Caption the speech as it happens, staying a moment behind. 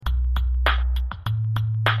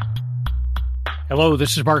Hello,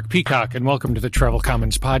 this is Mark Peacock, and welcome to the Travel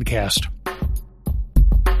Commons Podcast.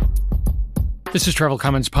 This is Travel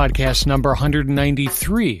Commons Podcast number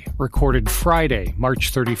 193, recorded Friday,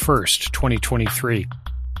 March 31st, 2023.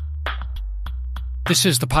 This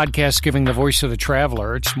is the podcast giving the voice of the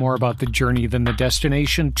traveler. It's more about the journey than the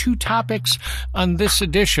destination. Two topics on this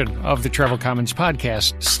edition of the Travel Commons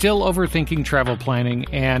Podcast: still overthinking travel planning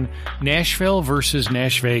and Nashville versus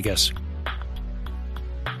Nash-Vegas.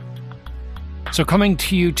 So coming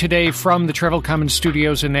to you today from the Travel Commons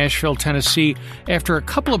studios in Nashville, Tennessee, after a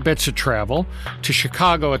couple of bits of travel to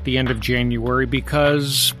Chicago at the end of January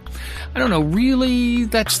because, I don't know, really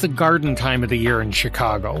that's the garden time of the year in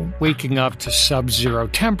Chicago. Waking up to sub-zero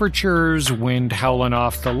temperatures, wind howling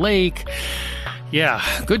off the lake. Yeah,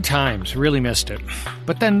 good times. Really missed it.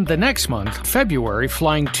 But then the next month, February,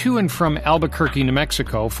 flying to and from Albuquerque, New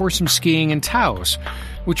Mexico for some skiing in Taos,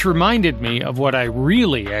 which reminded me of what I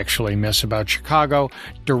really actually miss about Chicago: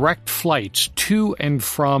 direct flights to and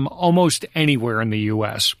from almost anywhere in the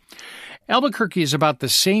U.S. Albuquerque is about the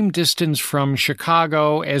same distance from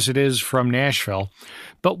Chicago as it is from Nashville,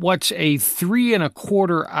 but what's a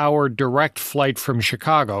 3.25-hour direct flight from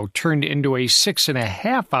Chicago turned into a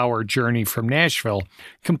 6.5-hour journey from Nashville,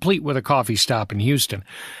 complete with a coffee stop in Houston.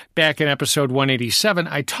 Back in episode 187,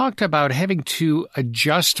 I talked about having to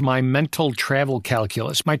adjust my mental travel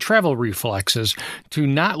calculus, my travel reflexes, to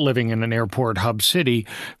not living in an airport hub city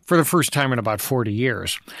for the first time in about 40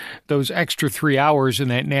 years. Those extra 3 hours in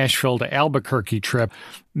that Nashville to Albuquerque trip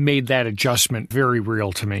made that adjustment very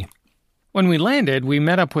real to me. When we landed, we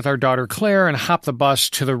met up with our daughter Claire and hopped the bus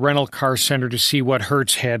to the rental car center to see what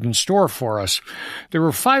Hertz had in store for us. There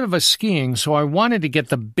were 5 of us skiing, so I wanted to get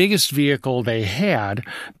the biggest vehicle they had,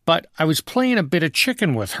 but I was playing a bit of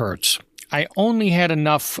chicken with Hertz. I only had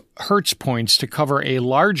enough Hertz points to cover a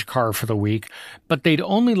large car for the week, but they'd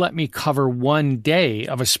only let me cover one day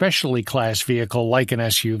of a specialty class vehicle like an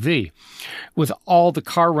SUV. With all the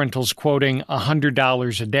car rentals quoting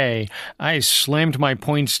 $100 a day, I slammed my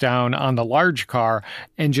points down on the large car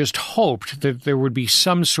and just hoped that there would be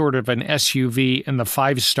some sort of an SUV in the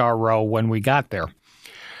 5-star row when we got there.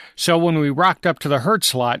 So when we rocked up to the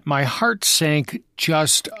Hertz lot, my heart sank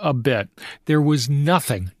just a bit. There was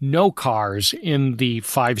nothing, no cars in the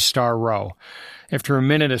 5-star row. After a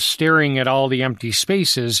minute of staring at all the empty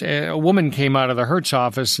spaces, a woman came out of the Hertz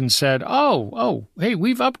office and said, Oh, hey,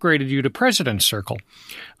 we've upgraded you to President's Circle.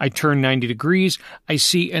 I turn 90 degrees. I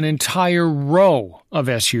see an entire row of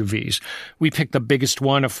SUVs. We picked the biggest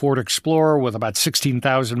one, a Ford Explorer with about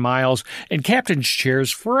 16,000 miles, and captain's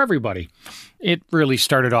chairs for everybody. It really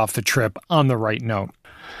started off the trip on the right note.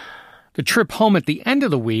 The trip home at the end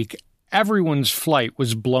of the week, everyone's flight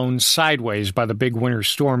was blown sideways by the big winter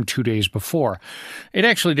storm 2 days before. It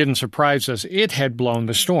actually didn't surprise us. It had blown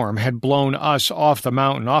the storm, had blown us off the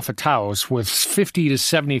mountain, off of Taos, with 50 to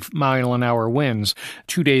 70 mile-an-hour winds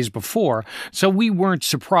 2 days before, so we weren't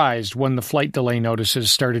surprised when the flight delay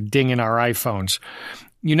notices started dinging our iPhones.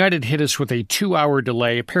 United hit us with a 2-hour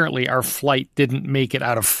delay. Apparently, our flight didn't make it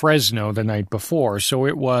out of Fresno the night before, so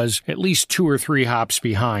it was at least 2 or 3 hops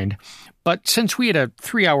behind. But since we had a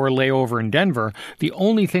 3-hour layover in Denver, the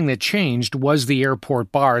only thing that changed was the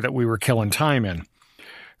airport bar that we were killing time in.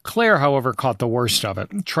 Claire, however, caught the worst of it,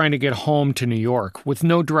 trying to get home to New York. With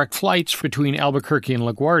no direct flights between Albuquerque and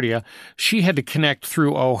LaGuardia, she had to connect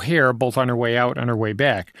through O'Hare both on her way out and her way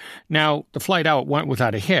back. Now, the flight out went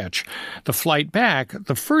without a hitch. The flight back,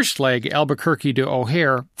 the first leg, Albuquerque to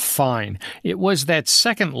O'Hare, fine. It was that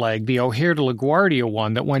second leg, the O'Hare to LaGuardia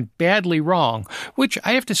one, that went badly wrong, which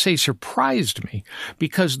I have to say surprised me,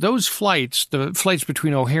 because those flights, the flights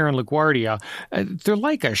between O'Hare and LaGuardia, they're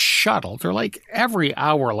like a shuttle. They're like every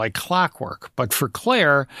hour, like clockwork. But for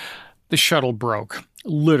Claire, the shuttle broke,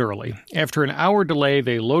 literally. After an hour delay,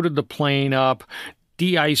 they loaded the plane up,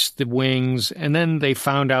 de-iced the wings, and then they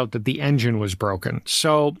found out that the engine was broken.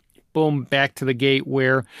 So, boom, back to the gate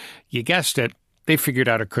where, you guessed it, they figured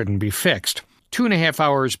out it couldn't be fixed. 2.5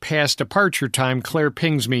 hours past departure time, Claire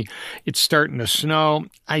pings me, "It's starting to snow.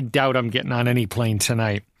 I doubt I'm getting on any plane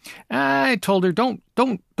tonight." I told her, don't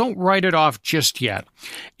write it off just yet.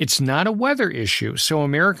 It's not a weather issue, so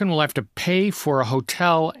American will have to pay for a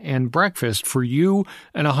hotel and breakfast for you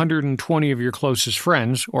and 120 of your closest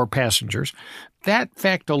friends or passengers. That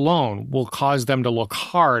fact alone will cause them to look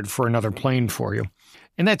hard for another plane for you.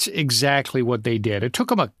 And that's exactly what they did. It took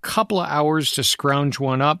them a couple of hours to scrounge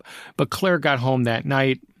one up, but Claire got home that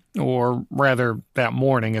night, or rather that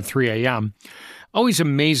morning at 3 a.m., Always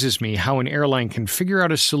amazes me how an airline can figure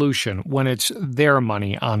out a solution when it's their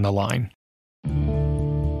money on the line.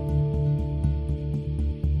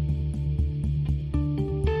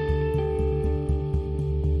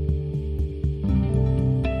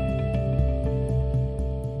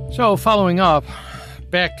 So, following up,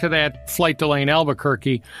 back to that flight delay in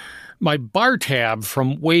Albuquerque, my bar tab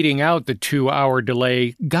from waiting out the 2-hour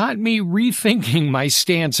delay got me rethinking my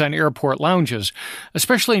stance on airport lounges,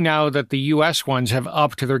 especially now that the U.S. ones have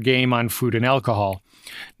upped their game on food and alcohol.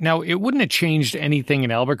 Now, it wouldn't have changed anything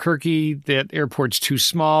in Albuquerque. That airport's too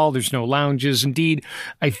small. There's no lounges. Indeed,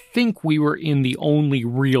 I think we were in the only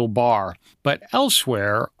real bar. But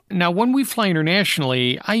elsewhere, now, when we fly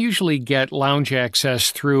internationally, I usually get lounge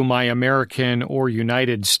access through my American or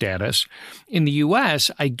United status. In the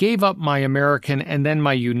U.S., I gave up my American and then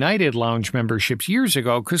my United lounge memberships years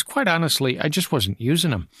ago because, quite honestly, I just wasn't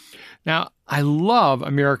using them. Now, I love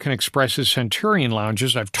American Express's Centurion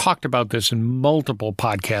lounges. I've talked about this in multiple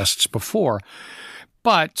podcasts before.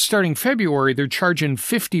 But starting February, they're charging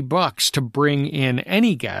 $50 to bring in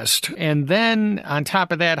any guest. And then on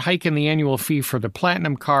top of that, hiking the annual fee for the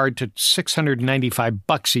Platinum card to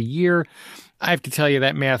 $695 a year. I have to tell you,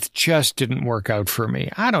 that math just didn't work out for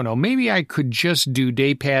me. I don't know. Maybe I could just do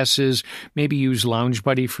day passes, maybe use Lounge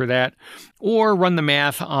Buddy for that, or run the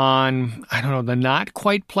math on, the not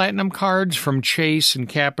quite Platinum cards from Chase and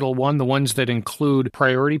Capital One, the ones that include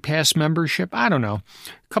Priority Pass membership. I don't know.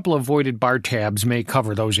 A couple of voided bar tabs may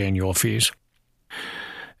cover those annual fees.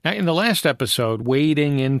 Now, in the last episode,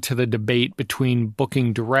 wading into the debate between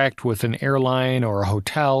booking direct with an airline or a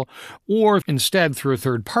hotel, or instead through a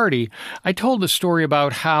third party, I told the story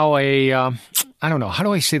about how how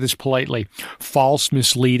do I say this politely? False,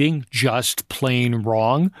 misleading, just plain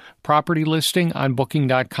wrong property listing on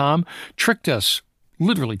Booking.com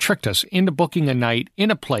literally tricked us into booking a night in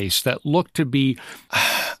a place that looked to be,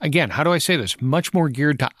 again, how do I say this? Much more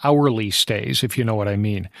geared to hourly stays, if you know what I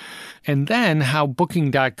mean. And then how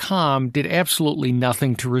Booking.com did absolutely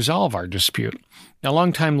nothing to resolve our dispute. Now,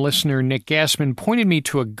 longtime listener Nick Gassman pointed me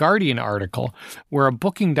to a Guardian article where a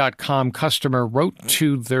Booking.com customer wrote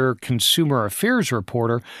to their consumer affairs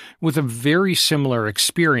reporter with a very similar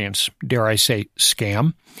experience, dare I say,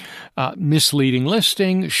 scam. Misleading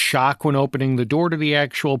listing, shock when opening the door to the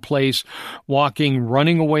actual place,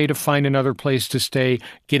 running away to find another place to stay,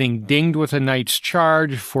 getting dinged with a night's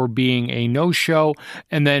charge for being a no-show,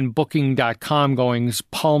 and then Booking.com going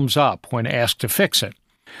palms up when asked to fix it.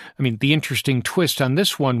 I mean, the interesting twist on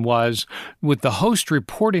this one was, with the host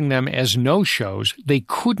reporting them as no-shows, they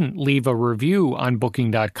couldn't leave a review on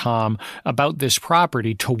Booking.com about this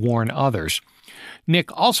property to warn others.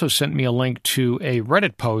 Nick also sent me a link to a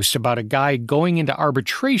Reddit post about a guy going into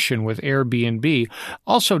arbitration with Airbnb,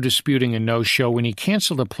 also disputing a no-show when he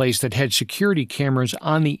canceled a place that had security cameras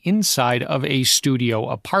on the inside of a studio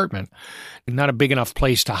apartment. Not a big enough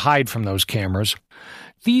place to hide from those cameras.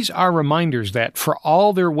 These are reminders that for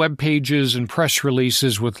all their web pages and press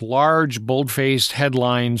releases with large, bold-faced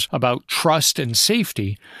headlines about trust and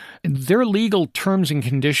safety, their legal terms and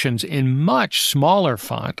conditions in much smaller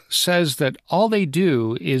font says that all they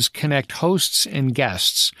do is connect hosts and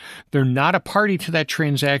guests. They're not a party to that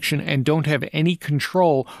transaction and don't have any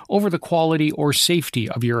control over the quality or safety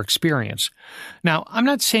of your experience. Now, I'm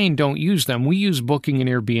not saying don't use them. We use Booking and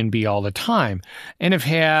Airbnb all the time and have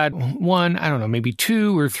had maybe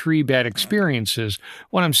 2 or 3 bad experiences.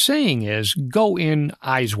 What I'm saying is go in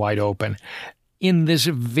eyes wide open. In this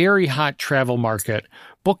very hot travel market,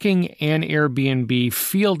 Booking and Airbnb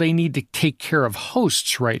feel they need to take care of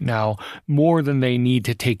hosts right now more than they need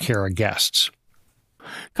to take care of guests.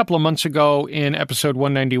 A couple of months ago in episode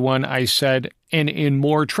 191, I said, and in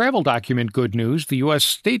more travel document good news, the U.S.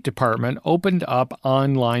 State Department opened up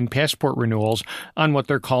online passport renewals on what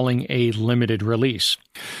they're calling a limited release.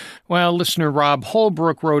 Well, listener Rob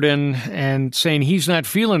Holbrook wrote in and saying he's not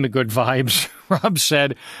feeling the good vibes. Rob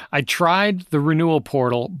said, I tried the renewal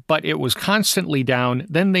portal, but it was constantly down.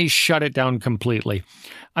 Then they shut it down completely.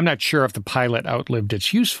 I'm not sure if the pilot outlived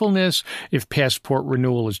its usefulness, if passport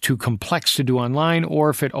renewal is too complex to do online, or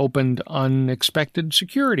if it opened unexpected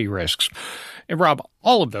security risks. And Rob,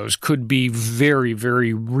 all of those could be very,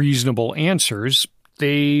 very reasonable answers.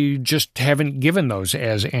 They just haven't given those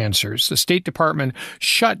as answers. The State Department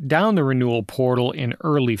shut down the renewal portal in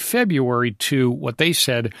early February to, what they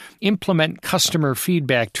said, implement customer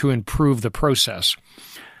feedback to improve the process.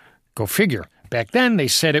 Go figure. Back then, they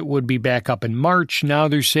said it would be back up in March. Now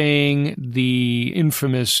they're saying the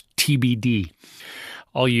infamous TBD.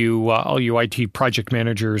 All you IT project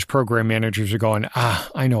managers, program managers are going,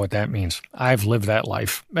 I know what that means. I've lived that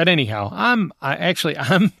life. But anyhow, I'm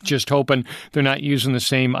just hoping they're not using the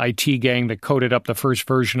same IT gang that coded up the first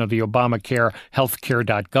version of the Obamacare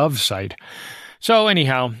healthcare.gov site. So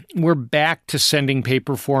anyhow, we're back to sending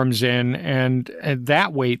paper forms in, and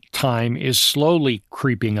that wait time is slowly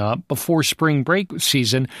creeping up. Before spring break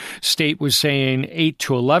season, state was saying 8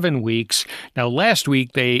 to 11 weeks. Now, last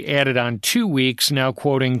week they added on 2 weeks, now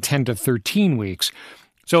quoting 10 to 13 weeks.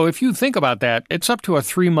 So if you think about that, it's up to a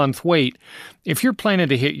 3-month wait. If you're planning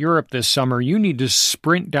to hit Europe this summer, you need to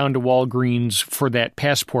sprint down to Walgreens for that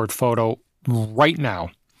passport photo right now.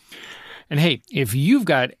 And hey, if you've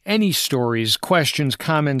got any stories, questions,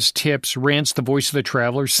 comments, tips, rants, the voice of the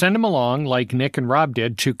traveler, send them along like Nick and Rob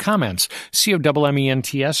did to comments,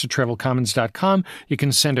 COMMENTS @travelcommons.com. You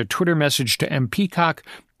can send a Twitter message to M. Peacock.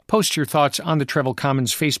 Post your thoughts on the Travel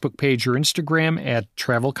Commons Facebook page or Instagram at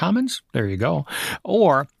Travel Commons. There you go.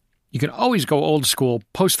 Or you can always go old school,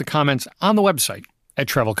 post the comments on the website at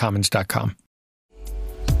travelcommons.com.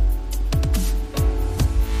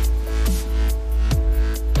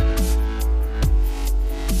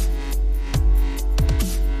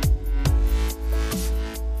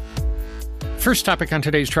 First topic on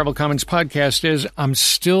today's Travel Commons podcast is I'm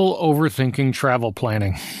still overthinking travel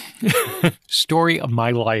planning. Story of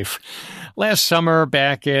my life. Last summer,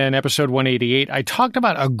 back in episode 188, I talked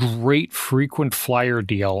about a great frequent flyer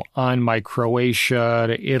deal on my Croatia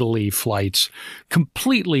to Italy flights,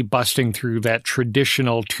 completely busting through that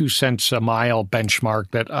traditional 2 cents a mile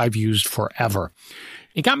benchmark that I've used forever.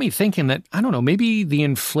 It got me thinking that, I don't know, maybe the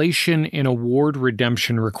inflation in award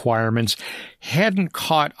redemption requirements hadn't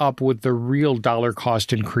caught up with the real dollar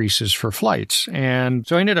cost increases for flights. And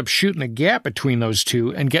so I ended up shooting the gap between those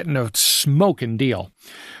two and getting a smoking deal.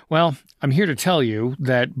 Well, I'm here to tell you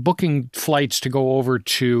that booking flights to go over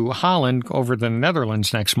to Holland, over the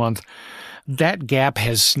Netherlands next month, that gap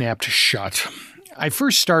has snapped shut. I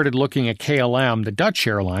first started looking at KLM, the Dutch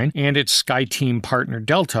airline, and its SkyTeam partner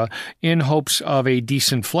Delta in hopes of a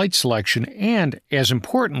decent flight selection. And as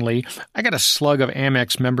importantly, I got a slug of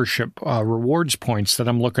Amex membership rewards points that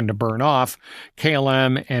I'm looking to burn off.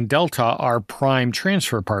 KLM and Delta are prime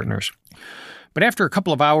transfer partners. But after a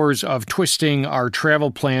couple of hours of twisting our travel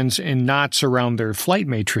plans in knots around their flight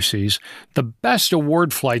matrices, the best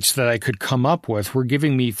award flights that I could come up with were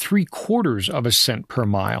giving me 3/4 of a cent per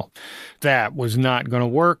mile. That was not going to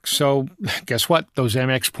work, so guess what? Those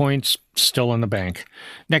Amex points still in the bank.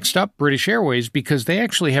 Next up, British Airways, because they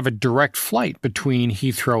actually have a direct flight between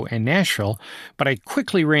Heathrow and Nashville, but I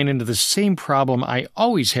quickly ran into the same problem I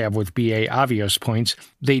always have with BA Avios points.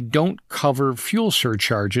 They don't cover fuel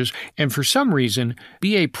surcharges, and for some reason,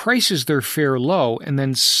 BA prices their fare low and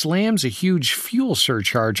then slams a huge fuel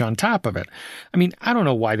surcharge on top of it. I mean, I don't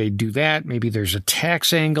know why they do that. Maybe there's a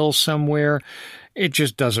tax angle somewhere. It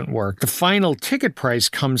just doesn't work. The final ticket price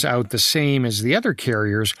comes out the same as the other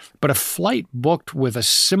carriers, but a flight booked with a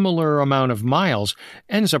similar amount of miles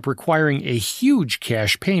ends up requiring a huge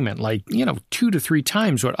cash payment, like, 2 to 3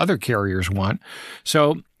 times what other carriers want.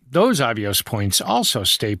 So those Avios points also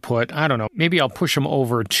stay put. I don't know. Maybe I'll push them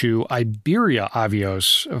over to Iberia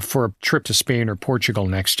Avios for a trip to Spain or Portugal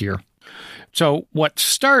next year. So what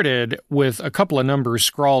started with a couple of numbers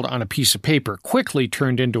scrawled on a piece of paper quickly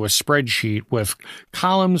turned into a spreadsheet with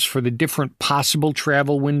columns for the different possible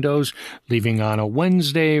travel windows, leaving on a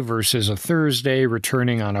Wednesday versus a Thursday,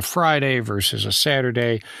 returning on a Friday versus a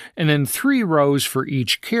Saturday, and then 3 rows for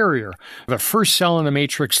each carrier. The first cell in the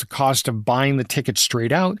matrix, the cost of buying the ticket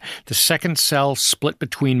straight out. The second cell, split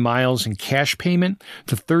between miles and cash payment.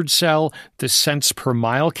 The third cell, the cents per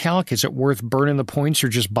mile calc. Is it worth burning the points or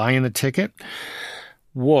just buying the ticket?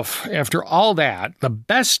 Woof. After all that, the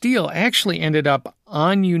best deal actually ended up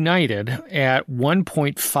on United at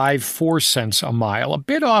 1.54 cents a mile, a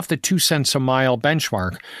bit off the 2 cents a mile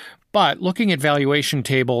benchmark. But looking at valuation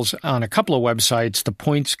tables on a couple of websites, the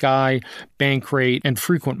Points Guy, Bankrate, and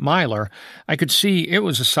Frequent Miler, I could see it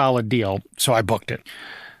was a solid deal, so I booked it.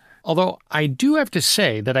 Although I do have to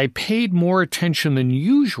say that I paid more attention than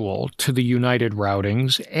usual to the United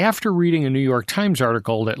routings after reading a New York Times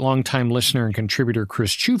article that longtime listener and contributor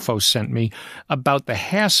Chris Chufo sent me about the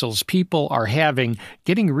hassles people are having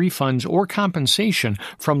getting refunds or compensation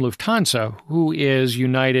from Lufthansa, who is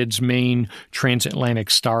United's main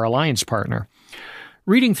transatlantic Star Alliance partner.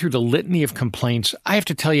 Reading through the litany of complaints, I have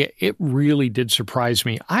to tell you, it really did surprise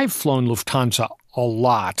me. I've flown Lufthansa a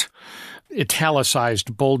lot.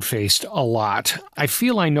 Italicized, bold-faced a lot. I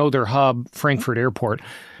feel I know their hub, Frankfurt Airport,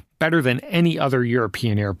 better than any other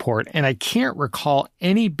European airport, and I can't recall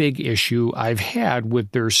any big issue I've had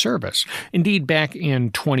with their service. Indeed, back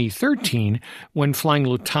in 2013, when flying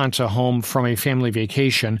Lufthansa home from a family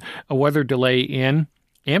vacation, a weather delay in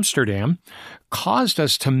Amsterdam caused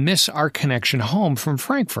us to miss our connection home from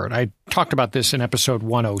Frankfurt. I talked about this in episode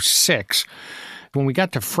 106. When we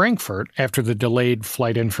got to Frankfurt after the delayed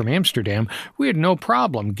flight in from Amsterdam, we had no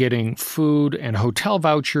problem getting food and hotel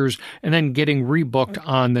vouchers and then getting rebooked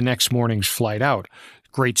on the next morning's flight out.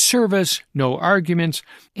 Great service, no arguments,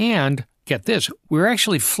 and get this, we were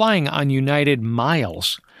actually flying on United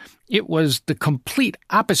miles. It was the complete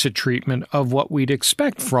opposite treatment of what we'd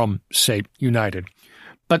expect from, say, United.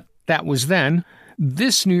 But that was then.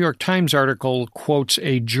 This New York Times article quotes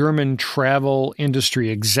a German travel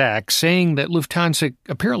industry exec saying that Lufthansa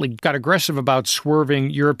apparently got aggressive about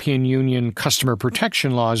swerving European Union customer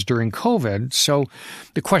protection laws during COVID. So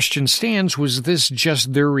the question stands, was this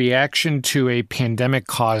just their reaction to a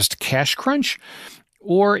pandemic-caused cash crunch?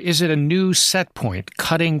 Or is it a new set point,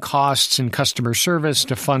 cutting costs in customer service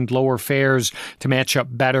to fund lower fares to match up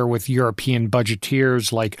better with European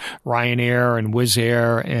budgeteers like Ryanair and Wizz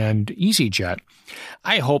Air and EasyJet?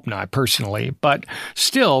 I hope not, personally, but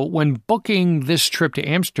still, when booking this trip to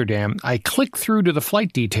Amsterdam, I clicked through to the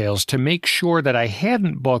flight details to make sure that I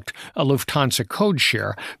hadn't booked a Lufthansa code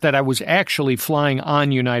share, that I was actually flying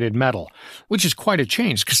on United Metal, which is quite a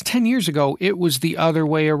change, because 10 years ago, it was the other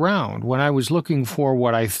way around, when I was looking for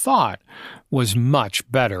what I thought was much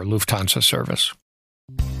better Lufthansa service.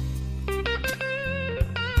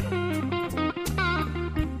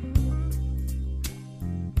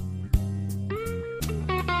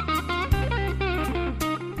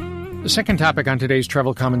 The second topic on today's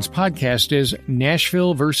Travel Commons podcast is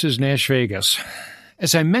Nashville versus Nash-Vegas.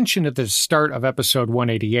 As I mentioned at the start of episode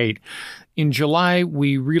 188, in July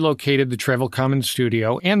we relocated the Travel Commons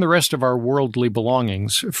studio and the rest of our worldly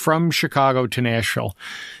belongings from Chicago to Nashville.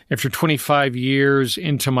 After 25 years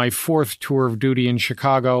into my fourth tour of duty in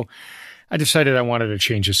Chicago, I decided I wanted a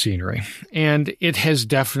change of scenery. And it has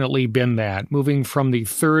definitely been that, moving from the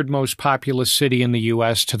third most populous city in the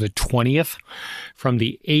U.S. to the 20th, from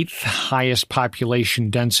the 8th highest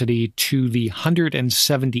population density to the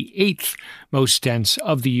 178th most dense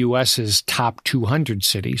of the U.S.'s top 200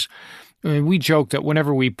 cities. We joke that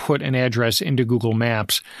whenever we put an address into Google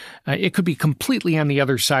Maps, it could be completely on the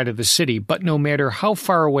other side of the city, but no matter how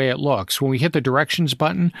far away it looks, when we hit the directions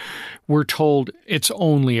button, we're told it's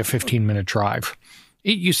only a 15-minute drive.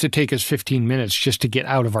 It used to take us 15 minutes just to get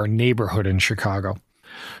out of our neighborhood in Chicago.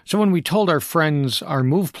 So when we told our friends our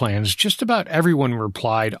move plans, just about everyone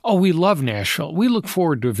replied, "Oh, we love Nashville. We look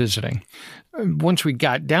forward to visiting." Once we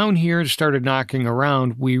got down here and started knocking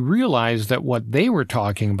around, we realized that what they were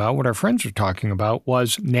talking about, what our friends were talking about,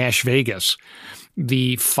 was Nash-Vegas.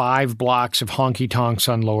 The 5 blocks of honky-tonks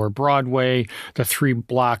on Lower Broadway, the 3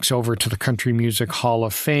 blocks over to the Country Music Hall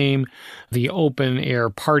of Fame, the open-air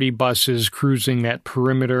party buses cruising that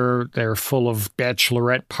perimeter. They're full of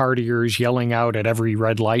bachelorette partiers yelling out at every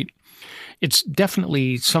red light. It's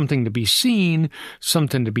definitely something to be seen,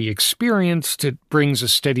 something to be experienced. It brings a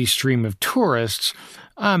steady stream of tourists.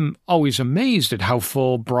 I'm always amazed at how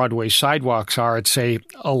full Broadway sidewalks are at, say,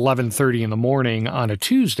 11:30 in the morning on a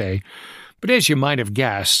Tuesday. But as you might have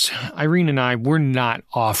guessed, Irene and I were not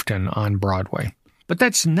often on Broadway. But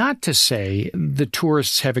that's not to say the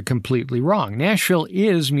tourists have it completely wrong. Nashville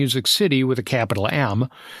is Music City with a capital M.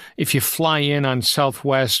 If you fly in on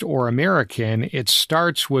Southwest or American, it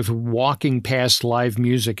starts with walking past live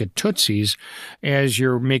music at Tootsie's as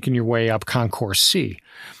you're making your way up Concourse C.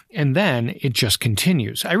 And then it just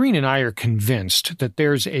continues. Irene and I are convinced that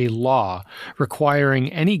there's a law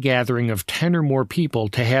requiring any gathering of 10 or more people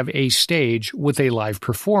to have a stage with a live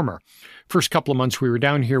performer. First couple of months we were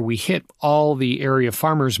down here, we hit all the area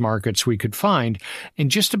farmers markets we could find, and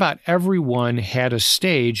just about everyone had a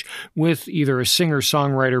stage with either a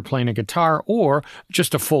singer-songwriter playing a guitar or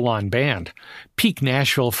just a full-on band. Peak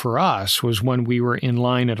Nashville for us was when we were in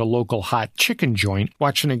line at a local hot chicken joint,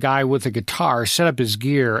 watching a guy with a guitar set up his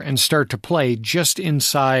gear and start to play just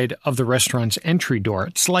inside of the restaurant's entry door.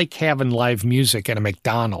 It's like having live music at a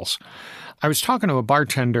McDonald's. I was talking to a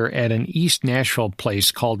bartender at an East Nashville place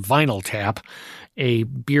called Vinyl Tap, a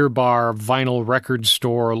beer bar, vinyl record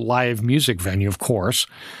store, live music venue, of course.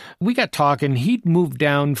 We got talking. He'd moved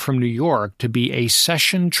down from New York to be a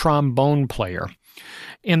session trombone player.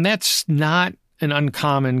 And that's not an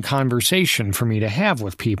uncommon conversation for me to have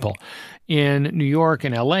with people. In New York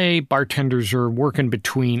and LA, bartenders are working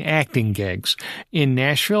between acting gigs. In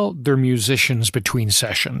Nashville, they're musicians between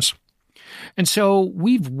sessions. And so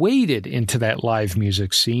we've waded into that live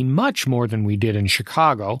music scene much more than we did in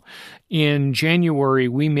Chicago. In January,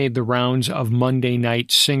 we made the rounds of Monday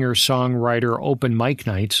night singer-songwriter open mic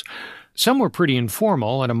nights. Some were pretty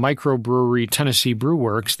informal. At a microbrewery, Tennessee Brew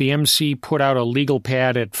Works, the MC put out a legal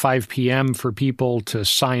pad at 5 p.m. for people to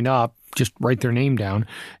sign up, just write their name down,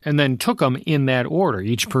 and then took them in that order,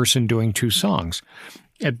 each person doing 2 songs.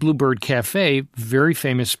 At Bluebird Cafe, very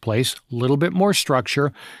famous place, a little bit more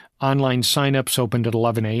structure. Online signups opened at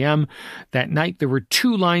 11 a.m. That night, there were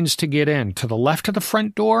 2 lines to get in. To the left of the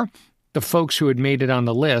front door, the folks who had made it on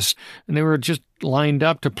the list, and they were just lined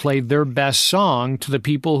up to play their best song to the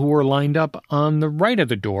people who were lined up on the right of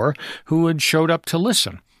the door who had showed up to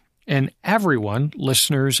listen. And everyone,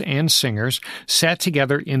 listeners and singers, sat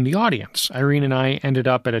together in the audience. Irene and I ended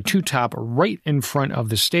up at a 2-top right in front of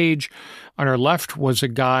the stage. On our left was a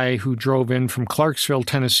guy who drove in from Clarksville,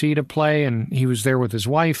 Tennessee to play, and he was there with his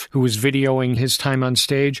wife, who was videoing his time on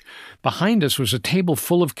stage. Behind us was a table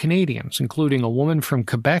full of Canadians, including a woman from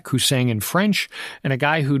Quebec who sang in French, and a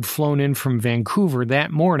guy who'd flown in from Vancouver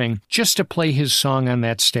that morning just to play his song on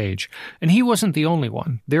that stage. And he wasn't the only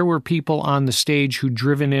one. There were people on the stage who'd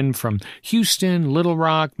driven in from Houston, Little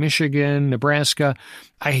Rock, Michigan, Nebraska.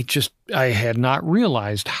 I had not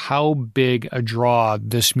realized how big a draw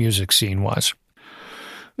this music scene was.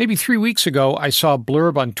 Maybe 3 weeks ago, I saw a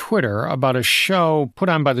blurb on Twitter about a show put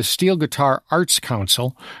on by the Steel Guitar Arts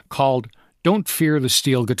Council called Don't Fear the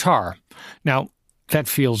Steel Guitar. Now, that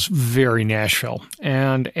feels very Nashville.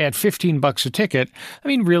 And at $15 a ticket, I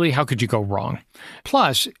mean, really, how could you go wrong?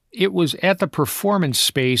 Plus, it was at the performance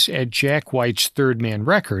space at Jack White's Third Man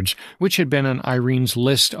Records, which had been on Irene's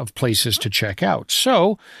list of places to check out.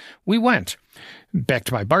 So we went. Back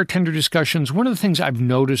to my bartender discussions, one of the things I've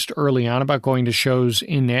noticed early on about going to shows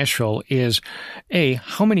in Nashville is, A,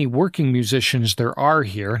 how many working musicians there are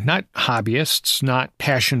here, not hobbyists, not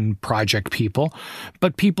passion project people,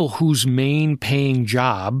 but people whose main paying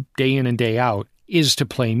job, day in and day out, is to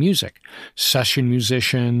play music. Session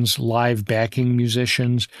musicians, live backing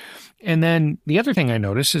musicians. And then the other thing I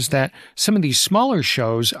notice is that some of these smaller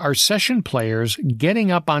shows are session players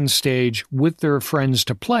getting up on stage with their friends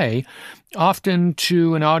to play, often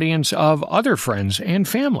to an audience of other friends and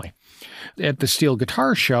family. At the steel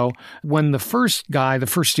guitar show, when the first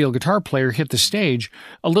steel guitar player hit the stage,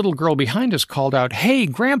 a little girl behind us called out, "Hey,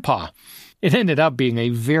 Grandpa!" It ended up being a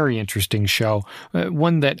very interesting show,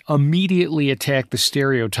 one that immediately attacked the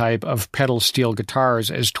stereotype of pedal steel guitars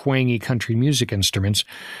as twangy country music instruments.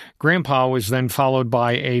 Grandpa was then followed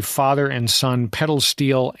by a father and son pedal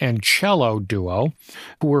steel and cello duo,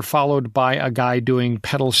 who were followed by a guy doing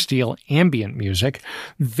pedal steel ambient music.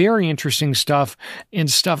 Very interesting stuff, and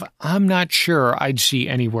stuff I'm not sure I'd see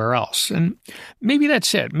anywhere else. And maybe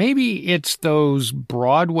that's it. Maybe it's those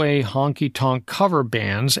Broadway honky-tonk cover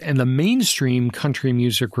bands and the mainstream country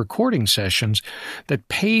music recording sessions that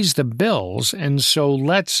pays the bills, and so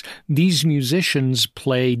lets these musicians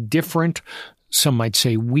play different, some might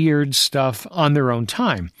say weird stuff on their own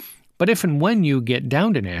time. But if and when you get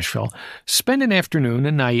down to Nashville, spend an afternoon,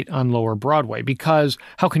 a night on Lower Broadway, because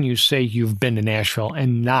how can you say you've been to Nashville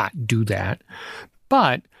and not do that?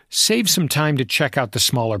 But save some time to check out the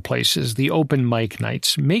smaller places, the open mic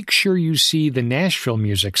nights. Make sure you see the Nashville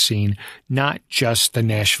music scene, not just the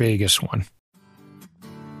Nash-Vegas one.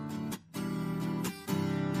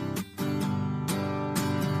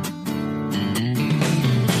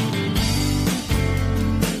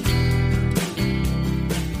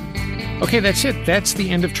 Okay, that's it. That's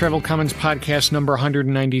the end of Travel Commons podcast number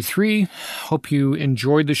 193. Hope you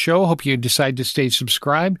enjoyed the show. Hope you decide to stay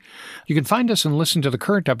subscribed. You can find us and listen to the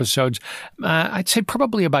current episodes, I'd say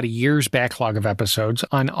probably about a year's backlog of episodes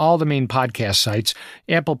on all the main podcast sites,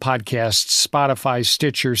 Apple Podcasts, Spotify,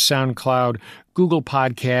 Stitcher, SoundCloud, Google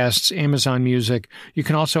Podcasts, Amazon Music. You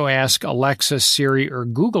can also ask Alexa, Siri, or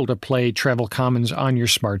Google to play Travel Commons on your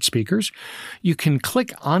smart speakers. You can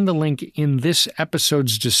click on the link in this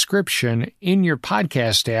episode's description in your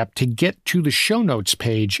podcast app to get to the show notes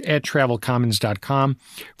page at travelcommons.com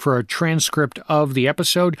for a transcript of the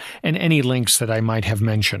episode and any links that I might have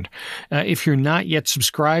mentioned. If you're not yet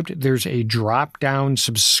subscribed, there's a drop-down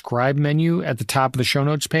subscribe menu at the top of the show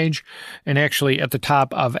notes page, and actually at the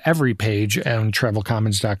top of every page on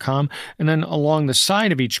travelcommons.com, and then along the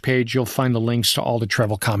side of each page, you'll find the links to all the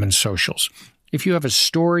Travel Commons socials. If you have a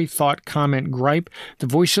story, thought, comment, gripe, the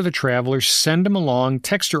voice of the traveler, send them along,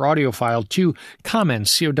 text or audio file to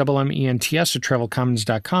comments, COMMENTS at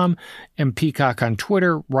travelcommons.com, and Peacock on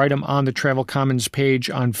Twitter. Write them on the Travel Commons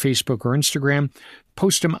page on Facebook or Instagram.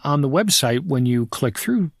 Post them on the website when you click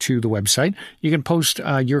through to the website. You can post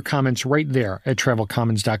your comments right there at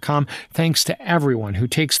travelcommons.com. Thanks to everyone who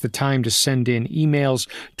takes the time to send in emails,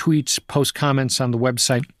 tweets, post comments on the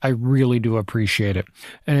website. I really do appreciate it.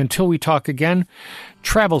 And until we talk again,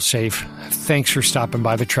 travel safe. Thanks for stopping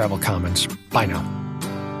by the Travel Commons. Bye now.